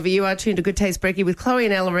You are tuned to Good Taste Brekkie with Chloe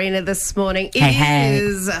and Ellerina this morning. It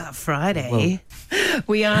is Friday. Whoa.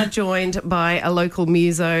 We are joined by a local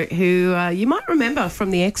muso who you might remember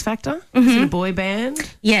from the X Factor. Was it a boy band?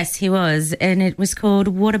 Yes, he was. And it was called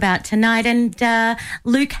What About Tonight? And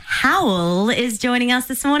Luke Howell is joining us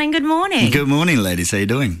this morning. Good morning. Good morning, ladies. How you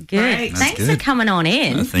doing? Good. Great. Thanks for coming on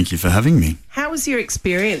in. Thank you for having me. How was your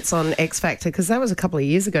experience on X Factor? Because that was a couple of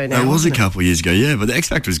years ago now. It was a couple of years ago, yeah. But the X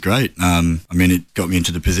Factor was great. It got me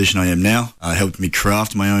into the position I am now. Helped me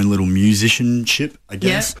craft my own little musicianship, I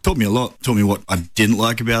guess. Yep. Taught me a lot. Taught me what I didn't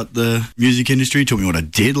like about the music industry. Taught me what I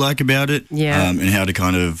did like about it. Yeah. And how to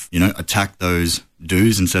kind of, attack those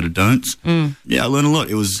do's instead of don'ts. Yeah, I learned a lot.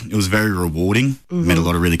 It was very rewarding. Met a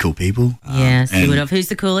lot of really cool people. Yes, you would have. Who's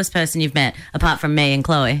the coolest person you've met, apart from me and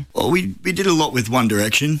Chloe? Well, we did a lot with One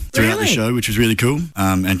Direction throughout the show, which was really cool,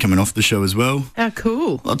 and coming off the show as well. How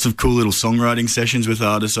cool. Lots of cool little songwriting sessions with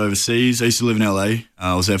artists overseas. I used to live in LA.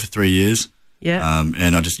 I was there for 3 years. Yeah.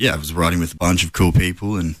 And I was writing with a bunch of cool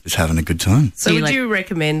people and just having a good time. So would you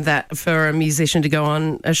recommend that for a musician to go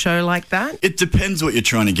on a show like that? It depends what you're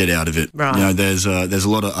trying to get out of it. Right. There's a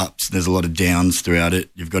lot of ups, there's a lot of downs throughout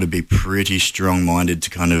it. You've got to be pretty strong-minded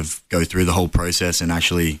to kind of go through the whole process and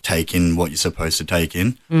actually take in what you're supposed to take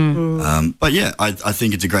in. But yeah, I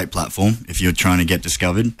think it's a great platform if you're trying to get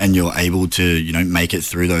discovered and you're able to, make it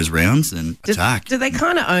through those rounds and attack. Do they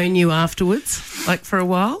kind of own you afterwards, like for a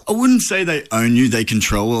while? I wouldn't say they own you. They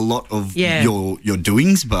control a lot of your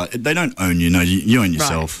doings, but they don't own you. No, you own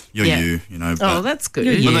yourself. You're you, But, that's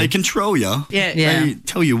good. But they control you. Yeah. They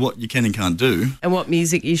tell you what you can and can't do. And what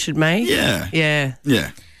music you should make. Yeah.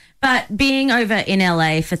 Yeah. But being over in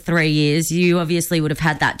LA for 3 years, you obviously would have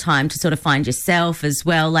had that time to sort of find yourself as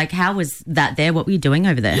well. Like, how was that there? What were you doing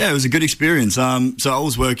over there? Yeah, it was a good experience. So I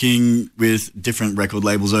was working with different record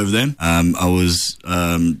labels over there. I was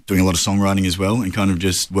doing a lot of songwriting as well and kind of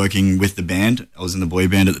just working with the band. I was in the boy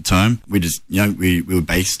band at the time. We just, we were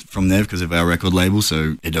based from there because of our record label,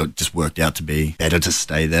 so it just worked out to be better to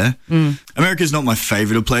stay there. America's not my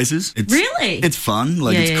favourite of places. Really? It's fun.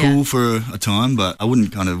 It's cool for a time, but I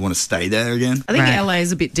wouldn't kind of want to stay there again. I think LA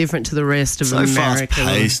is a bit different to the rest of America. So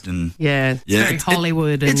fast-paced and... It's very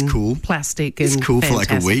Hollywood and it's cool. Plastic and it's cool fantastic.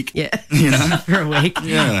 for like a week. Yeah. For a week.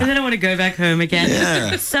 Yeah. And then I want to go back home again.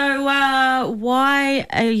 Yeah. So why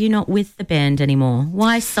are you not with the band anymore?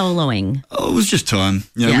 Why soloing? Oh, it was just time.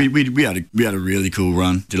 We had a really cool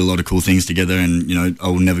run. Did a lot of cool things together, and I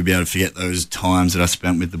will never be able to forget those times that I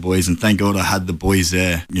spent with the boys. And thank God I had the boys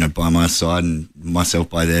there, by my side and myself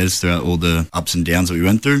by theirs throughout all the ups and downs that we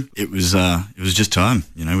went through. It was just time.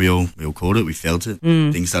 We all caught it. We felt it.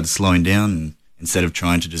 Things started slowing down, and instead of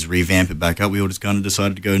trying to just revamp it back up, we all just kind of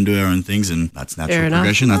decided to go and do our own things, and that's natural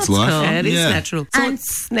progression. That's life. Cool. Yeah, it is natural. So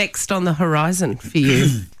what's next on the horizon for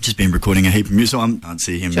you? Just been recording a heap of music. So I can't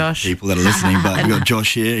see him, Josh. people that are listening, but we've got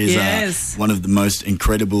Josh here. He's one of the most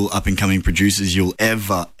incredible up-and-coming producers you'll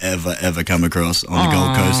ever come across on the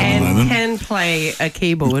Gold Coast at the moment. And can play a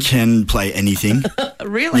keyboard. Can play anything.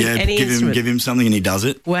 Really? Yeah, Any instrument? give him something and he does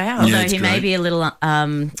it. Wow. Although he may be a little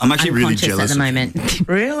I'm actually really jealous at the moment.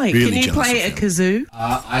 Really? Really Can you play a kazoo?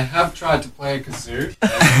 I have tried to play a kazoo.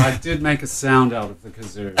 I did make a sound out of the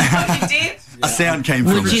kazoo. You did? A sound came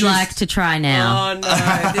from Would it. you like to try now? Oh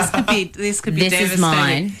no, this could be This devastating. is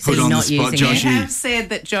mine. Put He's on the not spot, using Joshy. You it. have said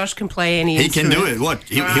that Josh can play any He can instrument. do it. What?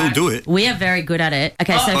 He'll do it. We are very good at it.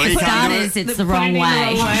 Okay, so he for can't do starters, it. it's the wrong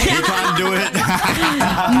way. He can't do it.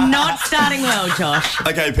 Not starting well, Josh.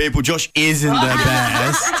 Okay, people, Josh isn't the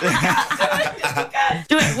best.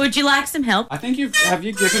 Do it. Would you like some help? I think have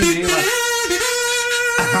you given me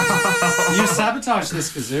you sabotaged this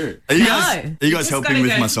kazoo. Are you guys helping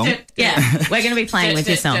with my song? Yeah, we're going to be playing with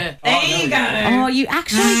your song. There you go. Oh, you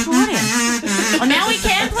actually taught him. Oh, now we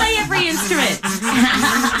can play every instrument.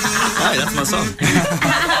 Hey, that's my song.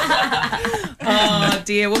 Oh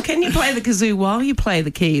dear. Well, can you play the kazoo while you play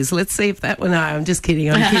the keys? Let's see if that one. No, I'm just kidding.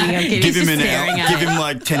 I'm kidding. Give him just staring at give him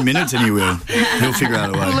like 10 minutes and he will. He'll figure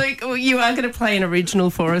out a way. Luke, well, you are going to play an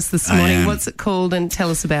original for us this I morning. am. What's it called? And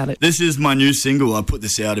tell us about it. This is my new single. I put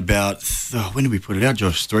this out about, when did we put it out,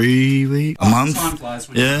 Josh? 3 weeks? A month? Time flies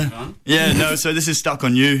when you're done. Yeah, no, so this is Stuck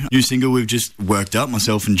on You. New single we've just worked up,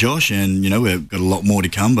 myself and Josh, and, we've got a lot more to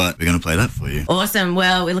come, but we're going to play that for you. Awesome.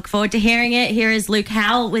 Well, we look forward to hearing it. Here is Luke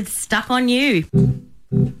Howell with Stuck on You.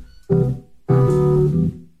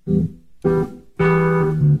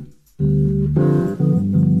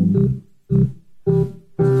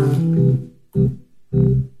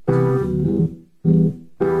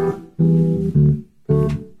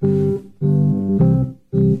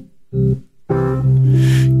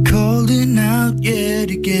 Calling out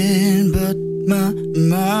yet again, but my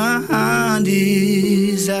mind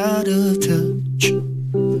is out out of touch.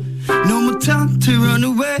 No more time to run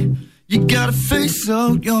away. You gotta face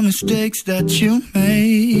all your mistakes that you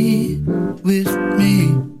made with me.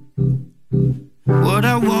 What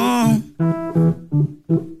I want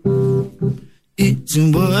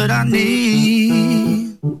isn't what I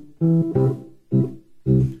need.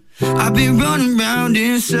 I've been running round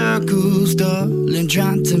in circles, darling,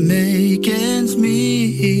 trying to make ends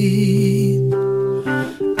meet.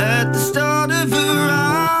 At the start of a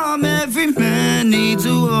rhyme, every man needs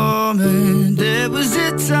a woman. There was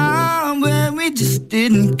a time when we just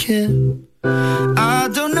didn't care. I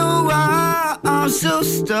don't know why I'm so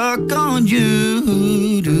stuck on you.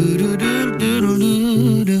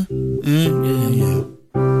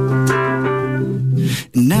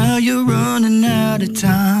 And now you're running out of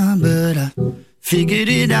time, but I figured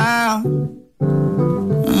it out.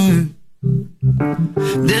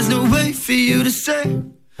 There's no way for you to say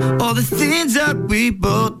all the things that we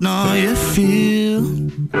both know you feel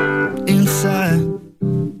inside.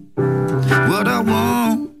 What I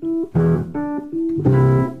want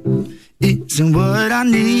isn't what I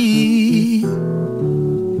need.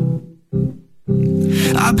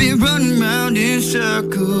 I've been running round in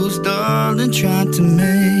circles, darling, trying to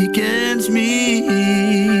make ends meet.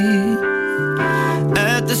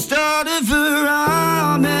 At the start of a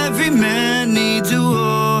rhyme, every man needs a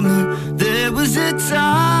woman. There was a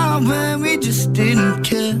time when we just didn't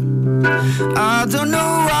care. I don't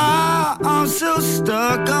know why I'm so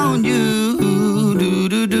stuck on you.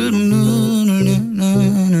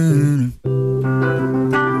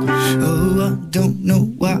 Oh, I don't know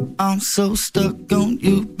why I'm so stuck on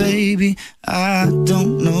you, baby. I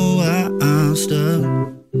don't know why I'm stuck.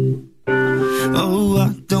 Oh,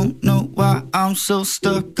 I don't know why I'm so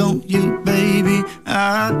stuck on you, baby.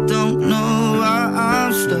 I don't know why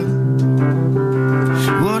I'm stuck.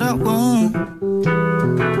 What I want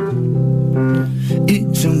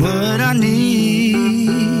isn't what I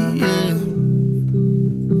need, yeah.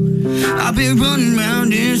 I've been running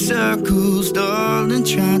round in circles, darling,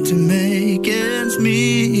 trying to make ends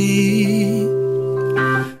meet.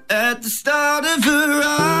 At the start of a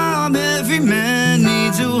rhyme, every man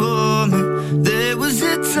needs a woman. There was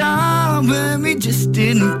a time when we just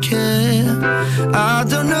didn't care. I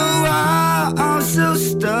don't know why I'm so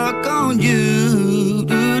stuck on you.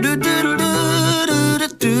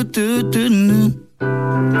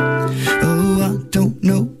 Oh, I don't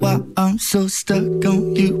know why I'm so stuck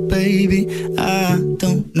on you, baby. I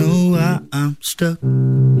don't know why I'm stuck.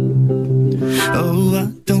 Oh,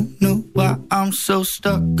 I don't know why I'm so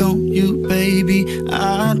stuck on you, baby.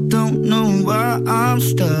 I don't know why I'm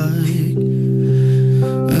stuck.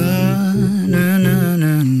 Na, na, na,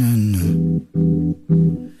 na, na.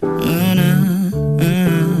 Na, na, na,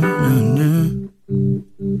 na.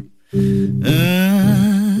 Na,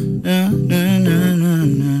 na, na, na,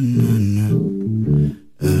 na, na.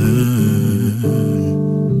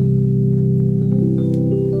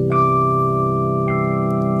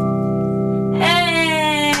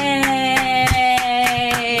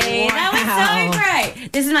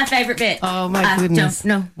 This is my favourite bit. Oh, my goodness. I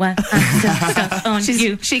don't know why I'm so stuck on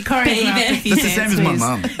you, She choreographed a few That's the same as my dance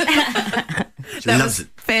mum. moves. She That loves was it.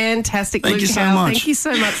 fantastic, Thank Luke you so Howell. much. Thank you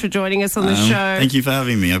so much for joining us on the show. Thank you for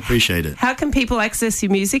having me. I appreciate it. How can people access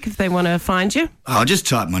your music if they want to find you? I'll just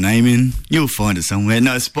type my name in. You'll find it somewhere.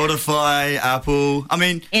 No, Spotify, Apple. I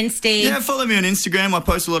mean, Insta. yeah, follow me on Instagram. I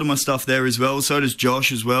post a lot of my stuff there as well. So does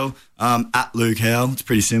Josh as well. At Luke Howell. It's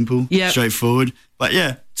pretty simple. Yep. Straightforward. But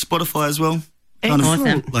yeah, Spotify as well.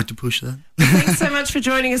 Excellent. Like to push that. Thanks so much for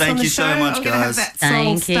joining us on the show. Thank you so much, I'm going to have guys. that song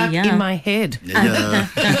Thank you, stuck yeah. in my head. Yeah.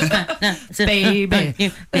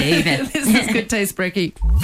 Baby. Baby. This is Good Taste, Brecky.